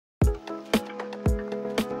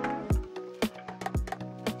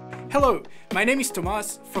Hello, my name is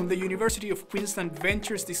Tomas from the University of Queensland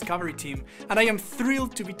Ventures Discovery Team, and I am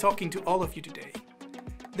thrilled to be talking to all of you today.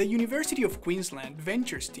 The University of Queensland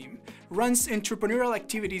Ventures Team runs entrepreneurial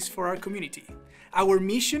activities for our community. Our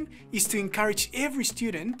mission is to encourage every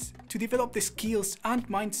student to develop the skills and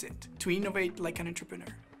mindset to innovate like an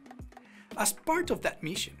entrepreneur. As part of that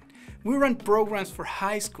mission, we run programs for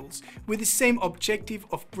high schools with the same objective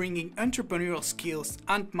of bringing entrepreneurial skills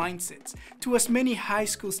and mindsets to as many high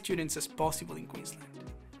school students as possible in Queensland.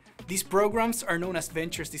 These programs are known as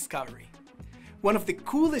Ventures Discovery. One of the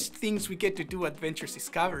coolest things we get to do at Ventures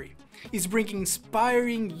Discovery is bringing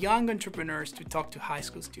inspiring young entrepreneurs to talk to high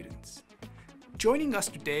school students. Joining us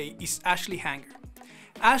today is Ashley Hanger.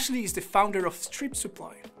 Ashley is the founder of Strip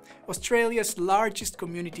Supply, Australia's largest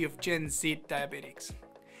community of Gen Z diabetics.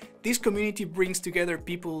 This community brings together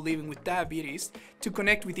people living with diabetes to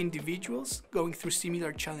connect with individuals going through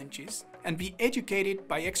similar challenges and be educated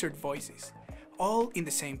by expert voices, all in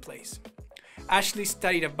the same place. Ashley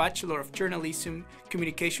studied a Bachelor of Journalism,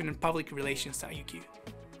 Communication and Public Relations at UQ.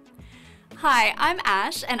 Hi, I'm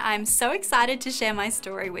Ash and I'm so excited to share my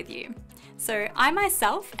story with you. So I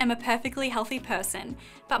myself am a perfectly healthy person,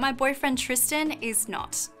 but my boyfriend Tristan is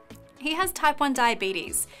not. He has type 1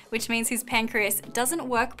 diabetes, which means his pancreas doesn't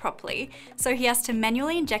work properly, so he has to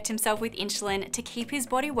manually inject himself with insulin to keep his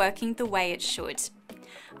body working the way it should.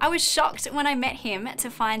 I was shocked when I met him to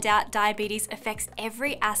find out diabetes affects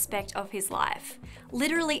every aspect of his life.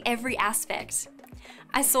 Literally every aspect.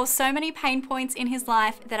 I saw so many pain points in his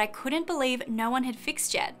life that I couldn't believe no one had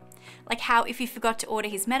fixed yet. Like how if he forgot to order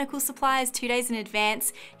his medical supplies 2 days in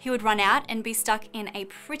advance, he would run out and be stuck in a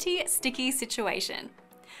pretty sticky situation.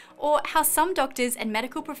 Or how some doctors and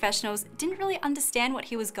medical professionals didn't really understand what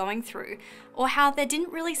he was going through, or how there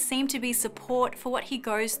didn't really seem to be support for what he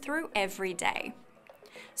goes through every day.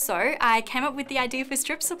 So I came up with the idea for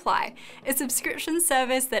Strip Supply, a subscription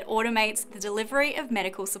service that automates the delivery of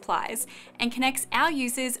medical supplies and connects our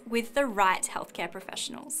users with the right healthcare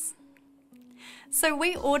professionals. So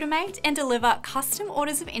we automate and deliver custom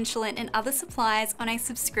orders of insulin and other supplies on a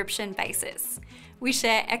subscription basis. We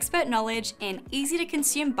share expert knowledge in easy to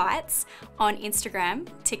consume bites on Instagram,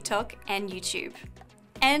 TikTok, and YouTube.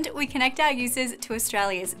 And we connect our users to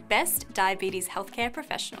Australia's best diabetes healthcare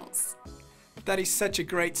professionals. That is such a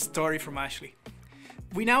great story from Ashley.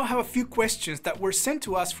 We now have a few questions that were sent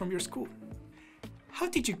to us from your school. How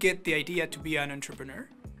did you get the idea to be an entrepreneur?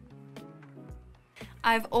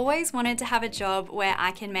 I've always wanted to have a job where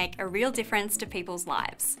I can make a real difference to people's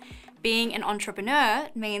lives. Being an entrepreneur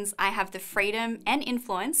means I have the freedom and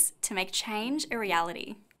influence to make change a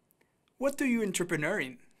reality. What do you entrepreneur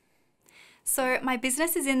in? So my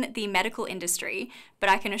business is in the medical industry, but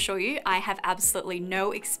I can assure you I have absolutely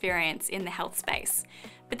no experience in the health space.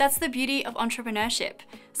 But that's the beauty of entrepreneurship.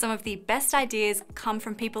 Some of the best ideas come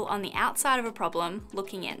from people on the outside of a problem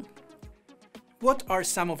looking in. What are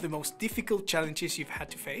some of the most difficult challenges you've had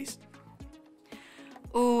to face?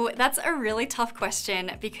 Ooh, that's a really tough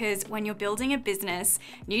question because when you're building a business,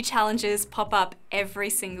 new challenges pop up every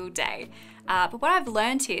single day. But what I've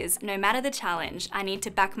learned is no matter the challenge, I need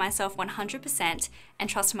to back myself 100% and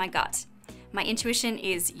trust my gut. My intuition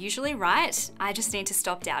is usually right, I just need to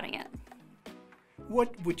stop doubting it.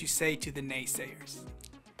 What would you say to the naysayers?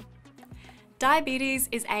 Diabetes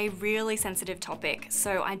is a really sensitive topic,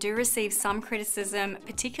 so I do receive some criticism,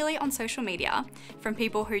 particularly on social media, from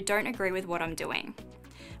people who don't agree with what I'm doing.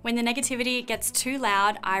 When the negativity gets too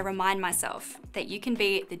loud, I remind myself that you can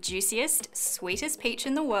be the juiciest, sweetest peach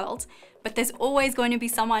in the world, but there's always going to be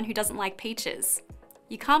someone who doesn't like peaches.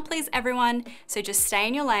 You can't please everyone, so just stay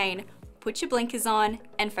in your lane, put your blinkers on,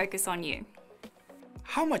 and focus on you.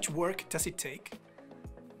 How much work does it take?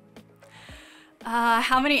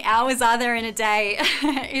 How many hours are there in a day?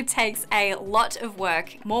 It takes a lot of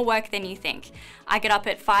work, more work than you think. I get up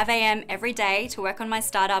at 5 a.m. every day to work on my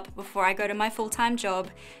startup before I go to my full-time job,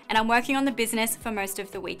 and I'm working on the business for most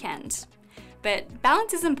of the weekend. But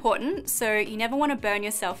balance is important, so you never want to burn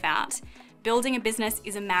yourself out. Building a business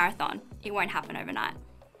is a marathon. It won't happen overnight.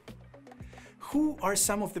 Who are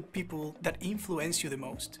some of the people that influence you the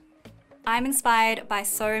most? I'm inspired by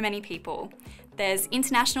so many people. There's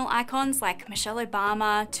international icons like Michelle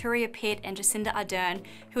Obama, Turia Pitt and Jacinda Ardern,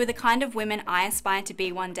 who are the kind of women I aspire to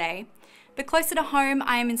be one day. But closer to home,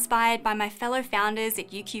 I am inspired by my fellow founders at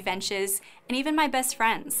UQ Ventures and even my best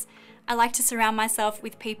friends. I like to surround myself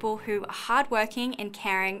with people who are hardworking and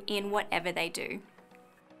caring in whatever they do.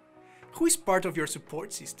 Who is part of your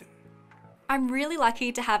support system? I'm really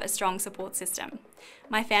lucky to have a strong support system.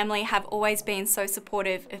 My family have always been so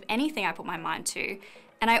supportive of anything I put my mind to,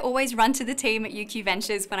 and I always run to the team at UQ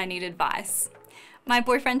Ventures when I need advice. My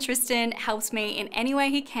boyfriend Tristan helps me in any way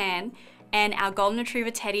he can, and our golden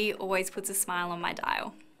retriever Teddy always puts a smile on my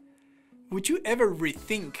dial. Would you ever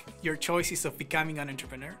rethink your choices of becoming an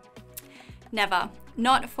entrepreneur? Never.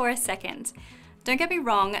 Not for a second. Don't get me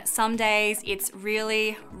wrong, some days it's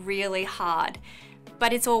really, really hard,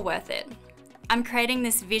 but it's all worth it. I'm creating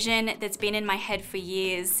this vision that's been in my head for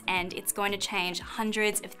years, and it's going to change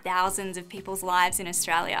hundreds of thousands of people's lives in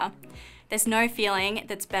Australia. There's no feeling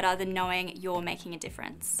that's better than knowing you're making a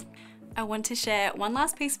difference. I want to share one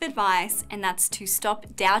last piece of advice, and that's to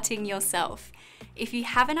stop doubting yourself. If you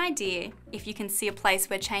have an idea, if you can see a place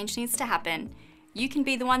where change needs to happen, you can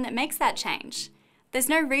be the one that makes that change. There's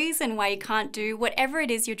no reason why you can't do whatever it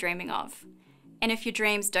is you're dreaming of. And if your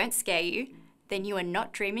dreams don't scare you, then you are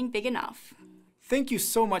not dreaming big enough. Thank you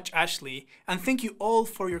so much, Ashley, and thank you all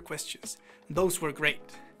for your questions. Those were great.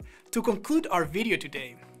 To conclude our video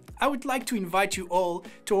today, I would like to invite you all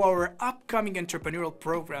to our upcoming entrepreneurial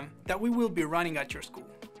program that we will be running at your school.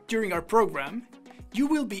 During our program, you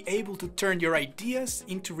will be able to turn your ideas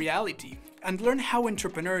into reality and learn how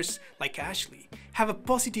entrepreneurs like Ashley have a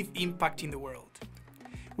positive impact in the world.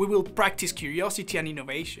 We will practice curiosity and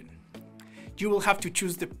innovation. You will have to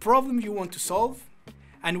choose the problem you want to solve,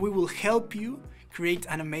 and we will help you create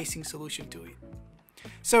an amazing solution to it.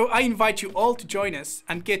 So I invite you all to join us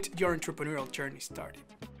and get your entrepreneurial journey started.